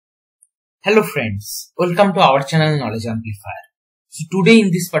Hello friends, welcome to our channel Knowledge Amplifier. So today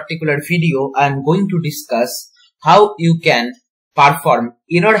in this particular video I am going to discuss how you can perform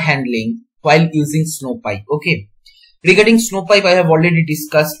error handling while using Snowpipe. Okay. Regarding Snowpipe, I have already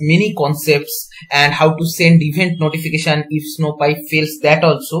discussed many concepts and how to send event notification if Snowpipe fails, that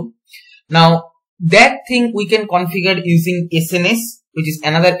also. Now that thing we can configure using SNS, which is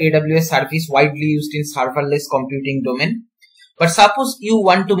another AWS service widely used in serverless computing domain. But suppose you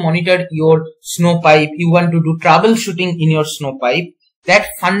want to monitor your Snowpipe, you want to do troubleshooting in your Snowpipe, that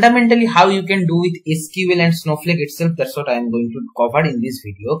fundamentally how you can do with SQL and Snowflake itself, that's what I am going to cover in this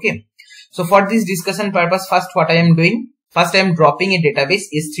video. Okay. So for this discussion purpose, first what I am doing, first I am dropping a database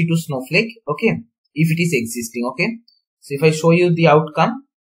S3 to Snowflake. Okay. If it is existing. Okay. So if I show you the outcome,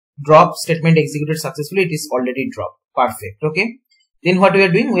 drop statement executed successfully, it is already dropped. Perfect. Okay. Then what we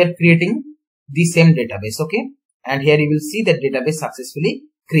are doing, we are creating the same database. Okay. And here you will see that database successfully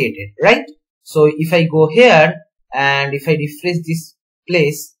created, right? So if I go here and if I refresh this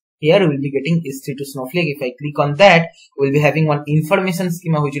place, here we will be getting S3 to Snowflake. If I click on that, we will be having one information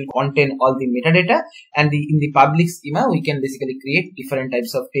schema which will contain all the metadata, and in the public schema we can basically create different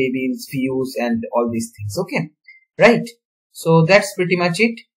types of tables, views and all these things. Okay, right? So that's pretty much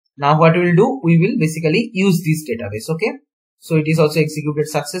it. Now what we will do, we will basically use this database. Okay, so it is also executed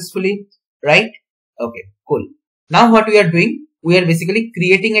successfully, right? Okay, cool. Now what we are doing, we are basically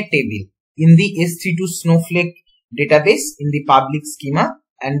creating a table in the S3 to Snowflake database in the public schema,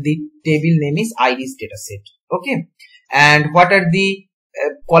 and the table name is IDs dataset. Okay. And what are the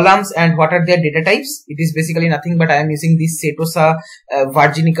columns and what are their data types? It is basically nothing but I am using this Setosa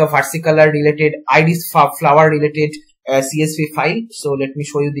Virginica versicolor related IDs flower related CSV file. So let me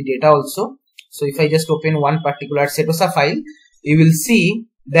show you the data also. So if I just open one particular Setosa file, you will see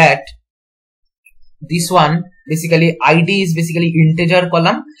that this one basically ID is basically integer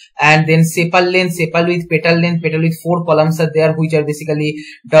column, and then sepal length, sepal with petal with 4 columns are there which are basically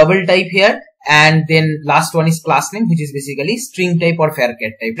double type here, and then last one is class name which is basically string type or varchar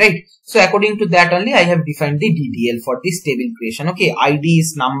type, right? So according to that only I have defined the DDL for this table creation. Okay, ID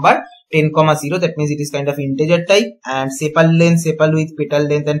is number 10, 0, that means it is kind of integer type, and sepal length, sepal with petal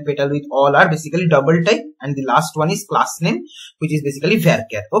length and petal with all are basically double type, and the last one is class name which is basically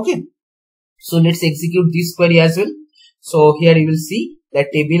varchar. Okay. So let's execute this query as well. So here you will see that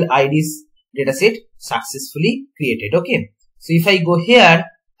table IDs dataset successfully created. Okay. So if I go here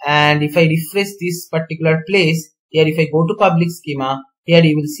and if I refresh this particular place, here if I go to public schema, here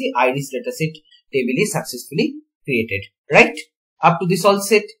you will see IDs dataset table is successfully created, right? Up to this all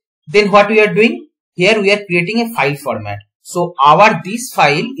set. Then what we are doing, here we are creating a file format. So this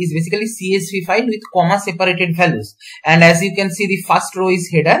file is basically CSV file with comma separated values, and as you can see the first row is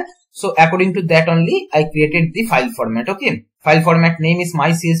header. So according to that only I created the file format. Okay, file format name is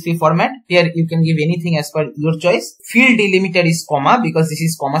my CSV format. Here you can give anything as per your choice. Field delimiter is comma because this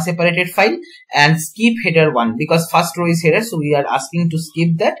is comma separated file, and skip header 1 because first row is header, so we are asking to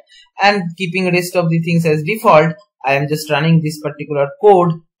skip that, and keeping rest of the things as default. I am just running this particular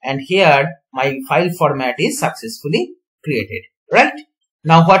code, and here my file format is successfully created, right?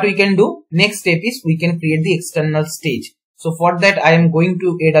 Now what we can do, next step is we can create the external stage. So for that I am going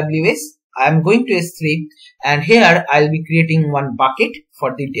to AWS, I am going to S3, and here I will be creating one bucket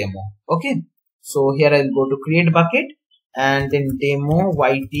for the demo. Okay. So here I will go to create bucket and then demo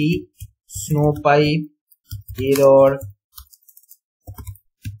YT Snowpipe error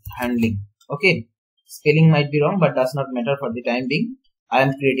handling. Okay. Spelling might be wrong, but does not matter for the time being. I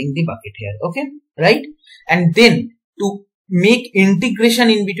am creating the bucket here. Okay. Right. And then to make integration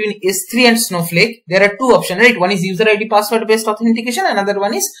in between S3 and Snowflake, there are two options, right? One is user ID password based authentication, another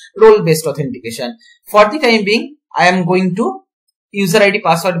one is role based authentication. For the time being, I am going to user ID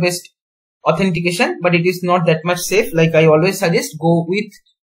password based authentication, but it is not that much safe. Like I always suggest, go with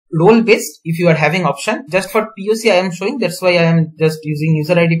role based if you are having option. Just for POC I am showing, that's why I am just using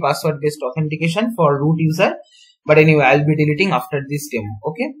user ID password based authentication for root user. But anyway, I will be deleting after this demo.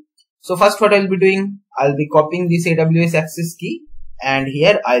 Okay. So first what I will be doing, I will be copying this AWS access key, and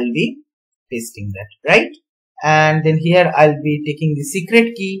here I will be pasting that, right? And then here I will be taking the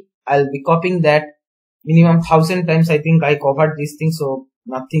secret key, I will be copying that minimum 1000 times. I think I covered this thing, so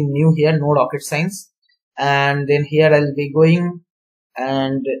nothing new here, no rocket science. And then here I will be going,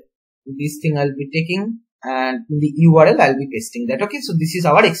 and this thing I will be taking, and in the URL I will be pasting that. Okay, so this is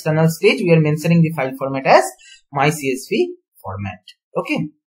our external stage. We are mentioning the file format as my CSV format. Okay.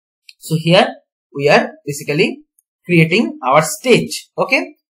 So here we are basically creating our stage.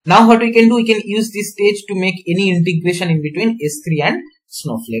 Okay. Now what we can do, we can use this stage to make any integration in between S3 and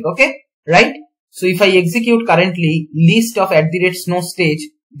Snowflake. Okay. Right. So if I execute currently list of @snow stage,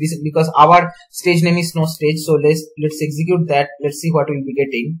 this because our stage name is no stage. So let's execute that. Let's see what we'll be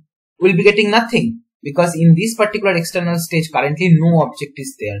getting. We'll be getting nothing because in this particular external stage currently no object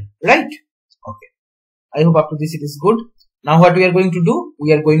is there, right? Okay. I hope up to this it is good. Now what we are going to do?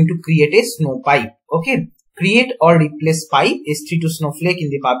 We are going to create a Snowpipe. Okay. Create or replace pipe S3 to snowflake in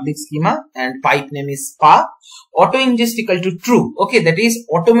the public schema, and pipe name is spa. Auto ingest equal to true. Okay, that is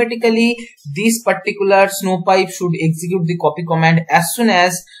automatically this particular Snowpipe should execute the copy command as soon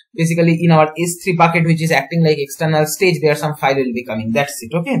as basically in our S3 bucket, which is acting like external stage, there some file will be coming. That's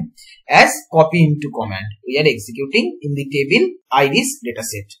it. Okay, as copy into command we are executing in the table IDs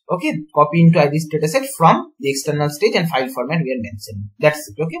dataset. Okay, copy into IDs dataset from the external stage and file format we are mentioning. That's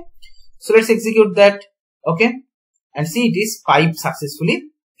it. Okay, so let's execute that. Okay, and see it is pipe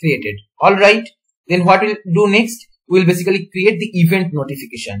successfully created. All right, then what we'll do next, we'll basically create the event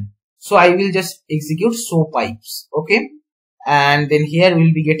notification. So I will just execute show pipes. Okay, and then here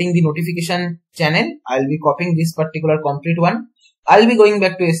we'll be getting the notification channel. I'll be copying this particular complete one. I'll be going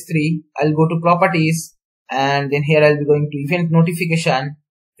back to S3. I'll go to properties, and then here I'll be going to event notification,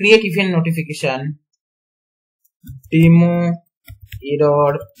 create event notification, demo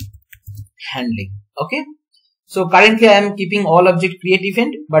error handling. Okay, so currently I am keeping all object create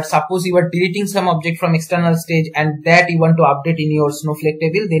event, but suppose you are deleting some object from external stage and that you want to update in your snowflake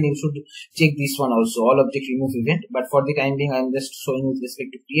table, then you should check this one also, all object remove event. But for the time being I am just showing with respect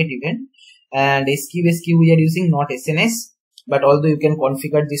to create event. And SQ we are using, not SNS, but although you can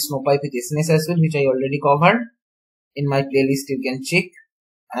configure this Snowpipe with SNS as well, which I already covered in my playlist, you can check.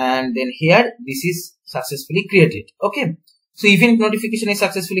 And then here this is successfully created. Okay, so event notification is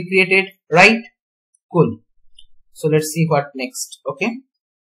successfully created, right? Cool. So let's see what next. Okay,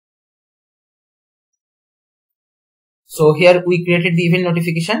 so here we created the event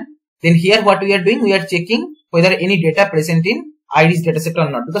notification. Then here what we are doing, we are checking whether any data present in ID's dataset or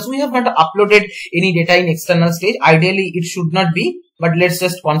not, because we have not uploaded any data in external stage. Ideally it should not be, but let's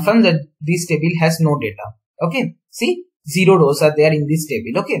just confirm that this table has no data. Okay, see 0 rows are there in this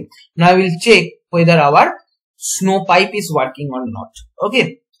table. Okay, now we will check whether our Snowpipe is working or not.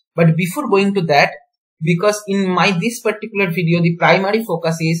 Okay, but before going to that, because in this particular video the primary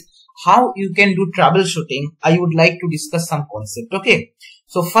focus is how you can do troubleshooting, I would like to discuss some concept. Okay,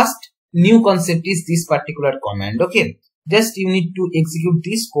 so first new concept is this particular command. Okay, just you need to execute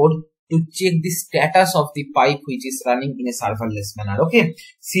this code to check the status of the pipe which is running in a serverless manner. Okay,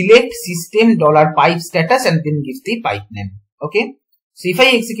 select system $pipe status and then give the pipe name. Okay, so if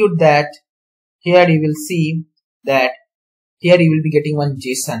I execute that, here you will see that here you will be getting one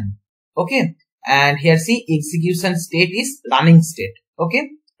JSON. Okay, and here see execution state is running state. Okay,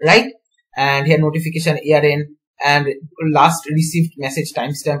 right, and here notification ARN and last received message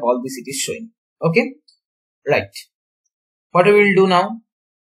timestamp, all this it is showing. Okay, right, what we will do now,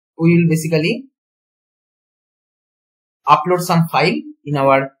 we will basically upload some file in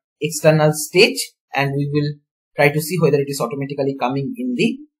our external stage and we will try to see whether it is automatically coming in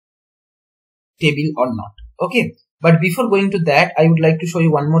the table or not. Okay, but before going to that, I would like to show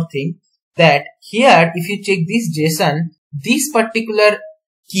you one more thing, that here if you check this JSON, this particular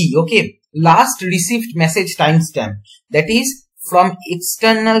key, okay, last received message timestamp, that is from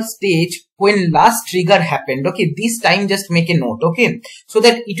external stage when last trigger happened. Okay, this time just make a note. Okay, so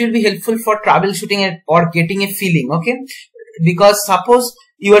that it will be helpful for troubleshooting or getting a feeling. Okay, because suppose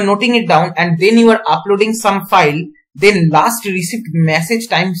you are noting it down and then you are uploading some file, then last received message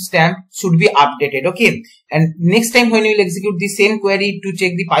timestamp should be updated. Okay, and next time when you will execute the same query to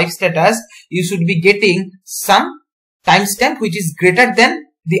check the pipe status, you should be getting some timestamp which is greater than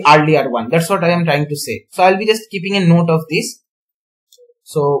the earlier one. That's what I am trying to say. So I'll be just keeping a note of this.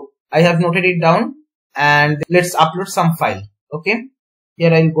 So I have noted it down and let's upload some file. Okay,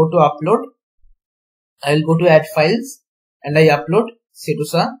 here I will go to upload, I will go to add files and I upload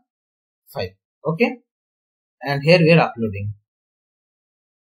Sedusa file. Okay, and here we are uploading.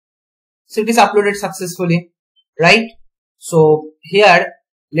 So it is uploaded successfully, right? So here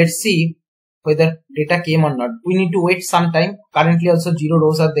let's see whether data came or not. We need to wait some time. Currently also 0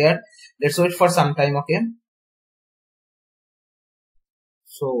 rows are there. Let's wait for some time. Okay,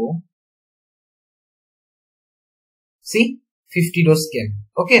 so see 50 rows came.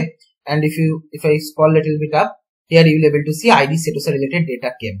 Okay, and if I scroll a little bit up, here you will be able to see ID Sedusa related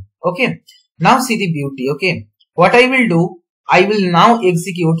data came. Okay, now see the beauty. Okay, what I will do, I will now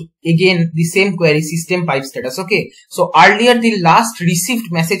execute again the same query, system pipe status. Okay, so earlier the last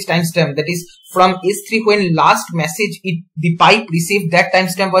received message timestamp, that is from S3 when last message the pipe received, that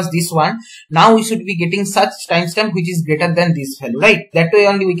timestamp was this one. Now we should be getting such timestamp which is greater than this value, right? That way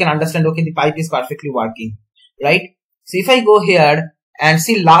only we can understand, okay, the pipe is perfectly working, right? So if I go here and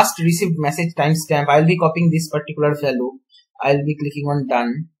see last received message timestamp. I'll be copying this particular value. I'll be clicking on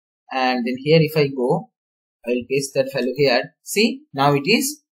done, and then here if I go, I'll paste that value here. See, now it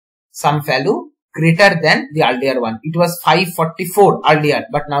is some value greater than the earlier one. It was 544 earlier,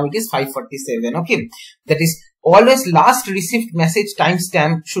 but now it is 547. Okay, that is always last received message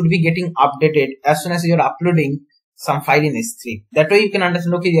timestamp should be getting updated as soon as you are uploading some file in S3. That way you can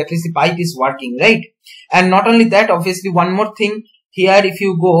understand, okay, at least the pipe is working, right? And not only that, obviously one more thing here, if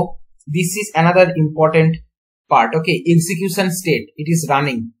you go, this is another important part. Okay, execution state, it is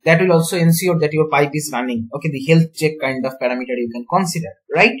running. That will also ensure that your pipe is running. Okay, the health check kind of parameter you can consider,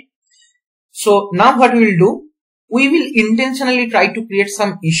 right? So now what we will do, we will intentionally try to create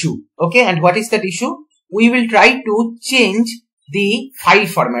some issue. Okay, and what is that issue? We will try to change the file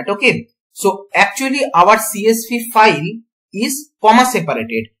format. Okay, so actually our CSV file is comma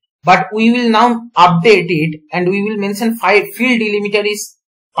separated, but we will now update it and we will mention field delimiter is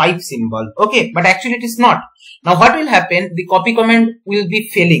pipe symbol. Okay, but actually it is not. Now what will happen, the copy command will be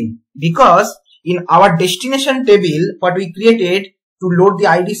failing because in our destination table what we created to load the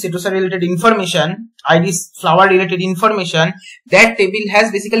ID Setosa related information, ID flower related information, that table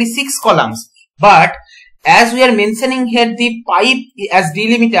has basically 6 columns. But as we are mentioning here the pipe as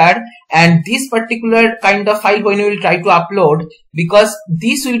delimiter, and this particular kind of file when we will try to upload, because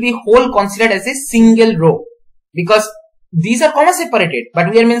this will be whole considered as a single row, because these are comma separated,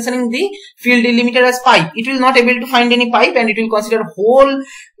 but we are mentioning the field delimiter as pipe. It will not able to find any pipe and it will consider whole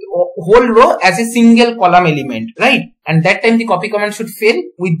row as a single column element, right? And that time the copy command should fail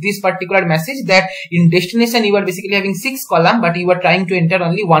with this particular message that in destination you are basically having 6 column, but you are trying to enter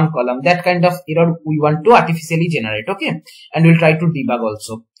only 1 column. That kind of error we want to artificially generate. Okay, and we'll try to debug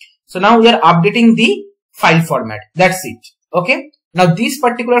also. So now we are updating the file format. That's it. Okay, now this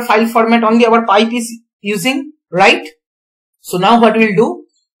particular file format only our pipe is using, right? So now what we'll do,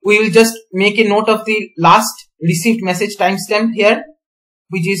 we will just make a note of the last received message timestamp here,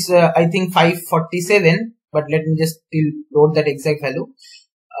 which is I think 547, but let me just still load that exact value.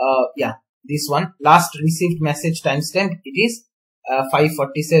 Yeah, this one, last received message timestamp, it is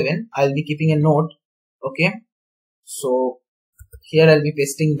 547. I'll be keeping a note. Okay, so here I'll be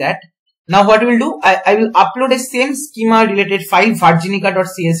pasting that. Now what we will do, I will upload a same schema related file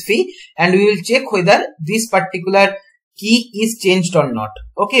virginica.csv and we will check whether this particular key is changed or not.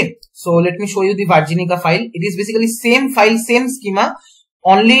 Okay, so let me show you the Virginica file. It is basically same file, same schema,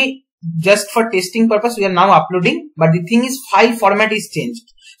 only just for testing purpose we are now uploading, but the thing is file format is changed.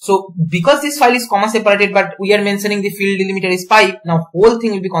 So because this file is comma separated, but we are mentioning the field delimiter is pipe, now whole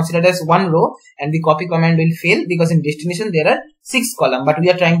thing will be considered as 1 row and the copy command will fail because in destination there are 6 columns, but we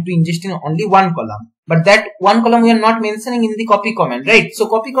are trying to ingest in only 1 column. But that 1 column we are not mentioning in the copy command, right? So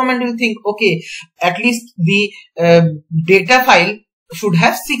copy command will think, okay, at least the data file should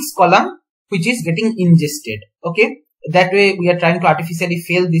have 6 column which is getting ingested. Okay, that way we are trying to artificially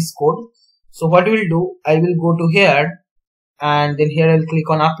fail this code. So what we will do, I will go to here and then here I will click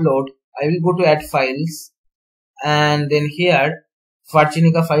on upload. I will go to add files and then here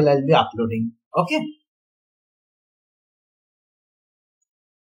Virginica file I will be uploading. Okay,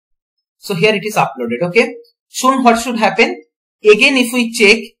 so here it is uploaded. Okay, soon what should happen, again if we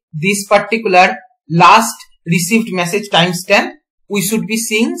check this particular last received message timestamp, we should be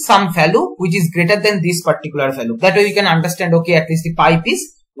seeing some value which is greater than this particular value. That way we can understand, okay, at least the pipe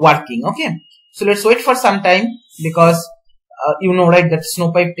is working. Okay, so let's wait for some time because you know, right, that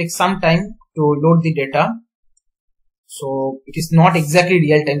Snowpipe takes some time to load the data. So it is not exactly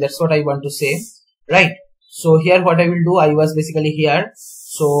real time, that's what I want to say, right? So here what I will do, I was basically here.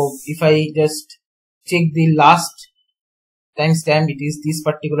 So if I just check the last timestamp, it is this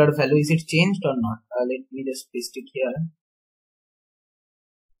particular value. Is it changed or not? Let me just paste it here.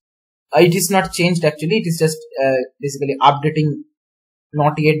 It is not changed actually. It is just basically updating.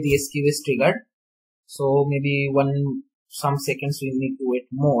 Not yet the SQ is triggered. So maybe some seconds we need to wait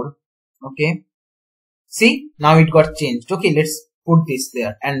more. Okay. See, now it got changed. Okay, let's put this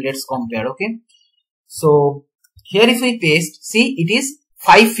there and let's compare. Okay. So here if we paste, see it is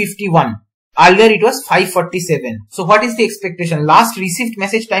 551. Earlier it was 547. So what is the expectation? Last received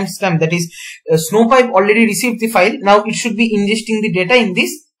message timestamp, that is Snowpipe already received the file. Now it should be ingesting the data in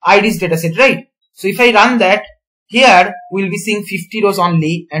this IDs dataset, right? So if I run that, here we will be seeing 50 rows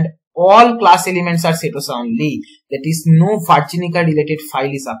only and all class elements are Setosa only. That is no Virginica related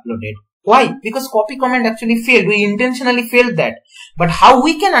file is uploaded. Why? Because copy command actually failed. We intentionally failed that. But how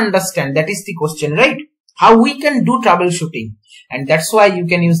we can understand, that is the question, right? How we can do troubleshooting. And that's why you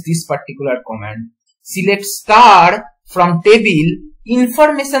can use this particular command. Select star from table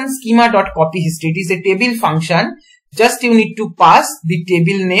information schema.copy history. It is a table function. just you need to pass the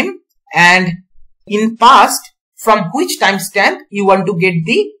table name and in past from which timestamp you want to get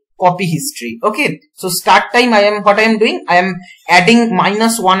the copy history. Okay, so start time what I am doing, I am adding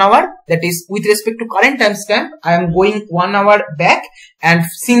 -1 hour, that is with respect to current timestamp I am going 1 hour back, and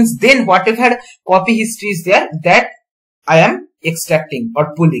since then whatever copy history is there, that I am extracting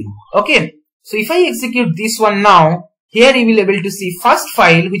or pulling. Okay, so if I execute this one now, here you will be able to see first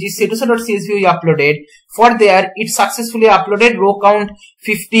file, which is setosa.csv we uploaded. For there it successfully uploaded, row count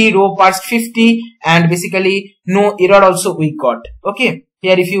 50, row parsed 50, and basically no error also we got. Okay,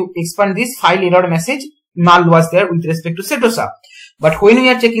 here if you expand this file error message, null was there with respect to setosa. But when we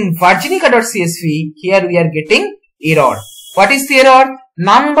are checking virginica.csv, here we are getting error. What is the error?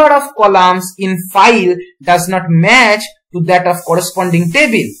 Number of columns in file does not match to that of corresponding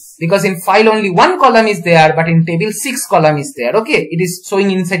table, because in file only 1 column is there, but in table 6 column is there. Okay, it is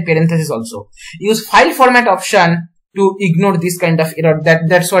showing inside parenthesis also. Use file format option to ignore this kind of error.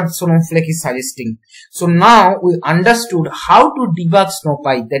 That's what Snowflake is suggesting. So now we understood how to debug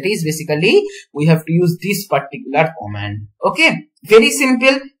Snowpipe. That is basically we have to use this particular command. Okay, very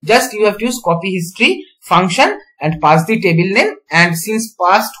simple. Just you have to use copy history function and pass the table name, and since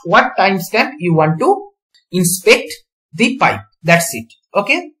past what timestamp you want to inspect the pipe. That's it.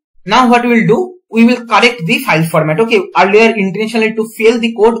 Okay, now what we will do, we will correct the file format. Okay, earlier intentionally to fail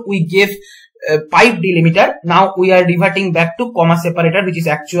the code we gave pipe delimiter. Now we are reverting back to comma separator, which is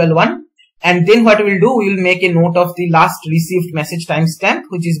actual one, and then what we will do, we will make a note of the last received message timestamp,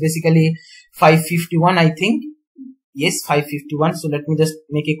 which is basically 551, I think. Yes, 551. So let me just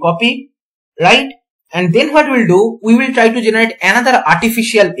make a copy, right? And then what we will do, we will try to generate another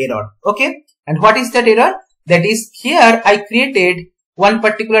artificial error. Okay, and what is that error? That is, here I created one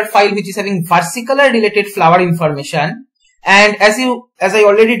particular file which is having versicolor related flower information, and as I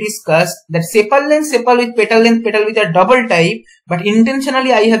already discussed, that sepal length sepal with petal length petal with a double type, but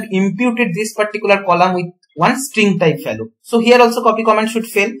intentionally I have imputed this particular column with one string type value. So here also copy command should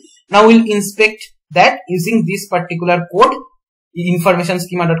fail. Now we'll inspect that using this particular code, information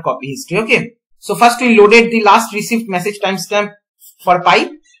schema.copy history. Okay, so first we loaded the last received message timestamp for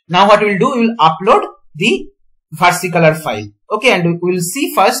pipe. Now what we'll do, we will upload the versicolor file. Okay, and we will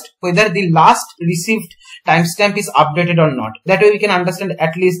see first whether the last received timestamp is updated or not. That way we can understand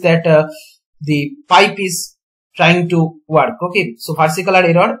at least that the pipe is trying to work. Okay, so versicolor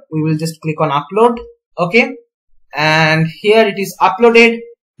error, we will just click on upload. Okay, and here it is uploaded.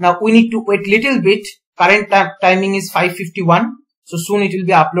 Now we need to wait little bit. Current timing is 5:51, so soon it will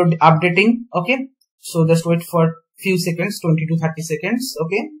be updating. Okay, so just wait for few seconds, 20 to 30 seconds.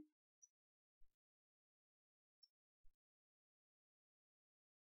 Okay,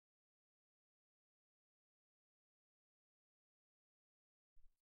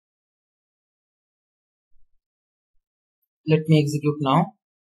 let me execute now.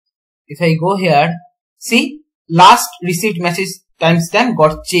 If I go here, see, last received message timestamp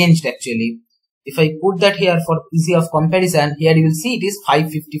got changed actually. If I put that here for easy of comparison, here you will see it is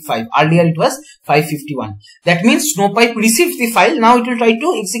 5:55. Earlier it was 5:51. That means Snowpipe received the file. Now it will try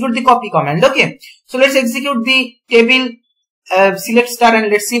to execute the copy command. Okay, so let's execute the table select star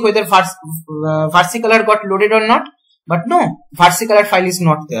and let's see whether versicolor got loaded or not. But no, versicolor file is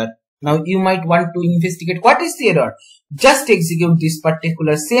not there. Now you might want to investigate what is the error. Just execute this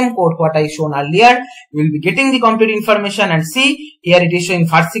particular same code what I shown earlier. You will be getting the complete information, and see here it is showing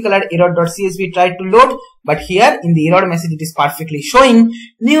versicolor error.csv tried to load, but here in the error message it is perfectly showing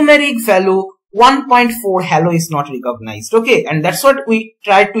numeric value 1.4 hello is not recognized. Okay, and that's what we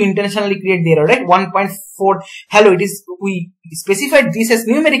tried to intentionally create the error, right? 1.4 hello, it is, we specified this as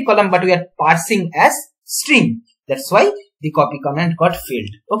numeric column, but we are parsing as string. That's why the copy command got failed.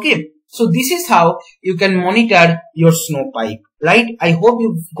 Okay, so this is how you can monitor your Snowpipe, right? I hope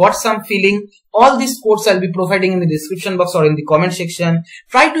you've got some feeling. All these codes I'll be providing in the description box or in the comment section.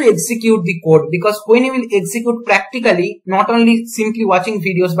 Try to execute the code, because when you will execute practically, not only simply watching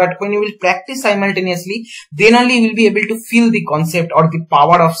videos, but when you will practice simultaneously, then only you will be able to feel the concept or the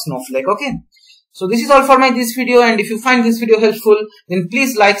power of Snowflake. Okay, so this is all for this video, and if you find this video helpful, then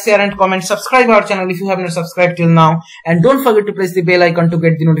please like, share and comment, subscribe our channel if you have not subscribed till now, and don't forget to press the bell icon to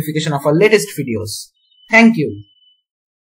get the notification of our latest videos. Thank you.